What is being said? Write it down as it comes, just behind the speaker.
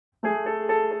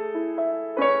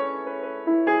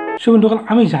So বন্ধুসকল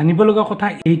আমি জানিব লগা কথা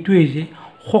এইটোৱেই যে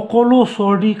সকলো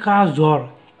চৰ্দি কাহ জ্বৰ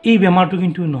এই বেমাৰটো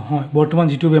কিন্তু নহয়। বৰ্তমান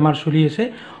যিটো বেমাৰ চলি আছে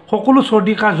সকলো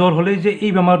চৰ্দি কাহ জ্বৰ হ'লেই যে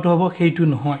এই বেমাৰটো হ'ব সেইটো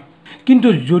নহয়। কিন্তু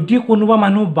যদি কোনোবা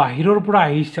মানুহ বাহিৰৰ পৰা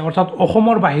আহিছে অৰ্থাৎ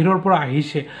অসমৰ বাহিৰৰ পৰা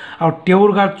আহিছে আৰু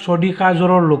তেওঁৰ গাত চৰ্দি কাহ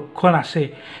জ্বৰৰ লক্ষণ আছে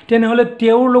তেনেহ'লে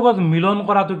তেওঁৰ লগত মিলন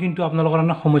কৰাটো কিন্তু আপোনালোকৰ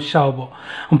কাৰণে সমস্যা হ'ব।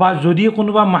 বা যদি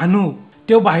কোনোবা মানুহ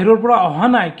তেওঁ বাহিৰৰ পৰা অহা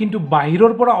নাই কিন্তু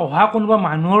বাহিৰৰ পৰা অহা কোনোবা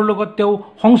মানুহৰ লগত তেওঁ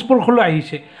সংস্পৰ্শলৈ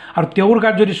আহিছে আৰু তেওঁৰ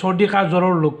গাত যদি চৰ্দি কাহ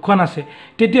জ্বৰৰ লক্ষণ আছে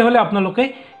তেতিয়াহ'লে আপোনালোকে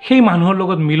সেই মানুহৰ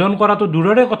লগত মিলন কৰাটো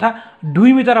দূৰৰে কথা 2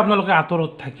 মিটাৰ আপোনালোকে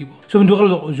আঁতৰত থাকিব। সো বন্ধুসকল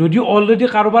যদি অলৰেডি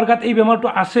কাৰোবাৰ গাত এই বেমাৰটো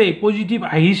আছে পজিটিভ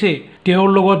আহিছে তেওঁৰ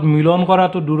লগত মিলন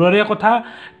কৰাটো দূৰৰে কথা,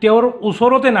 তেওঁৰ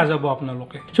ওচৰতে নাযাব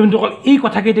আপোনালোকে। সো বন্ধুসকল এই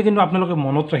কথাকেইটা কিন্তু আপোনালোকে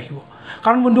মনত ৰাখিব।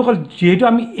 কাৰণ বন্ধুসকল যিহেতু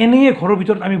আমি এনেয়ে ঘৰৰ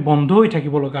ভিতৰত আমি বন্ধ হৈ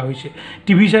থাকিব লগা হৈছে,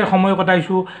 টিভি চাই সময়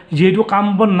কটাইছোঁ, যিহেতু কাম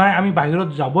বন নাই আমি বাহিৰত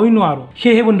যাবই নোৱাৰোঁ,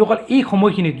 সেয়েহে বন্ধুসকল এই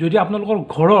সময়খিনিত যদি আপোনালোকৰ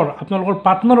ঘৰৰ আপোনালোকৰ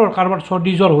পাৰ্টনাৰৰ কাৰোবাৰ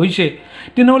চৰ্দি জ্বৰ হৈছে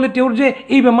তেনেহ'লে তেওঁৰ যে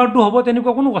এই বেমাৰটো হ'ব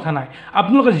তেনেকুৱা কোনো কথা নাই।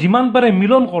 আপোনালোকে যিমান পাৰে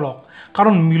মিলন কৰক,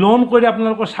 কাৰণ মিলন কৰি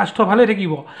আপোনালোকৰ স্বাস্থ্য ভালে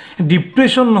থাকিব,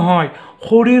 ডিপ্ৰেশ্যন নহয়,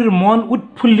 শৰীৰ মন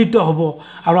উৎফুল্লিত হ'ব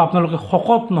আৰু আপোনালোকে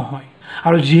শকত নহয়।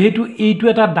 আৰু যিহেতু এইটো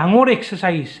এটা ডাঙৰ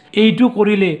এক্সাৰচাইজ, এইটো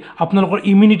কৰিলে আপোনালোকৰ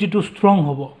ইমিউনিটিটো ষ্ট্ৰং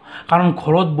হ'ব, কাৰণ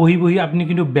ঘৰত বহি বহি আপুনি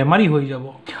কিন্তু বেমাৰী হৈ যাব।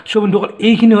 সো বন্ধুসকল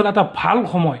এইখিনি হ'ল এটা ভাল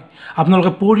সময়।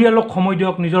 আপোনালোকে পৰিয়ালক সময়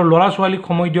দিয়ক, নিজৰ ল'ৰা ছোৱালীক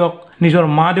সময় দিয়ক, নিজৰ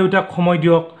মা দেউতাক সময়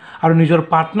দিয়ক আৰু নিজৰ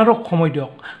পাৰ্টনাৰক সময়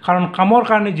দিয়ক। কাৰণ কামৰ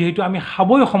কাৰণে যিহেতু আমি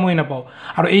খাবই সময় নাপাওঁ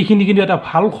আৰু এইখিনি কিন্তু এটা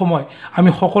ভাল সময়, আমি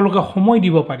সকলোকে সময়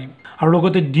দিব পাৰিম। আৰু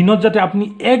লগতে দিনত যাতে আপুনি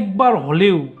একবাৰ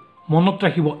হ'লেও মনত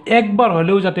ৰাখিব, একবাৰ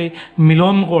হ'লেও যাতে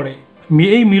মিলন কৰে।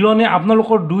 এই মিলনে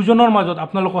আপোনালোকৰ দুজনৰ মাজত,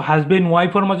 আপোনালোকৰ হাজবেণ্ড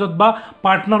ৱাইফৰ মাজত বা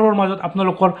পাৰ্টনাৰৰ মাজত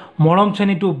আপোনালোকৰ মৰম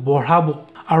চেনেহটো বঢ়াব।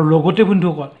 আৰু লগতে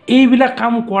বন্ধুসকল এইবিলাক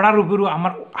কাম কৰাৰ উপৰিও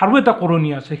আমাৰ আৰু এটা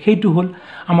কৰণীয় আছে, সেইটো হ'ল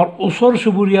আমাৰ ওচৰ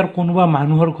চুবুৰীয়াৰ কোনোবা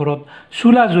মানুহৰ ঘৰত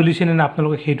চুলা জ্বলিছেনে নাই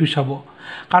আপোনালোকে সেইটো চাব।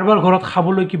 কাৰোবাৰ ঘৰত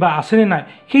খাবলৈ কিবা আছেনে নাই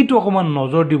সেইটো অকণমান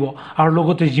নজৰ দিব আৰু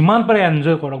লগতে যিমান পাৰে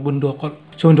এনজয় কৰক বন্ধুসকল।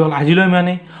 বন্ধুসকল আজিলৈ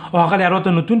মানে অহাকালি আৰু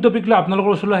এটা নতুন টপিক লৈ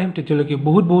আপোনালোকৰ ওচৰলৈ আহিম, তেতিয়ালৈকে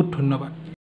বহুত বহুত ধন্যবাদ।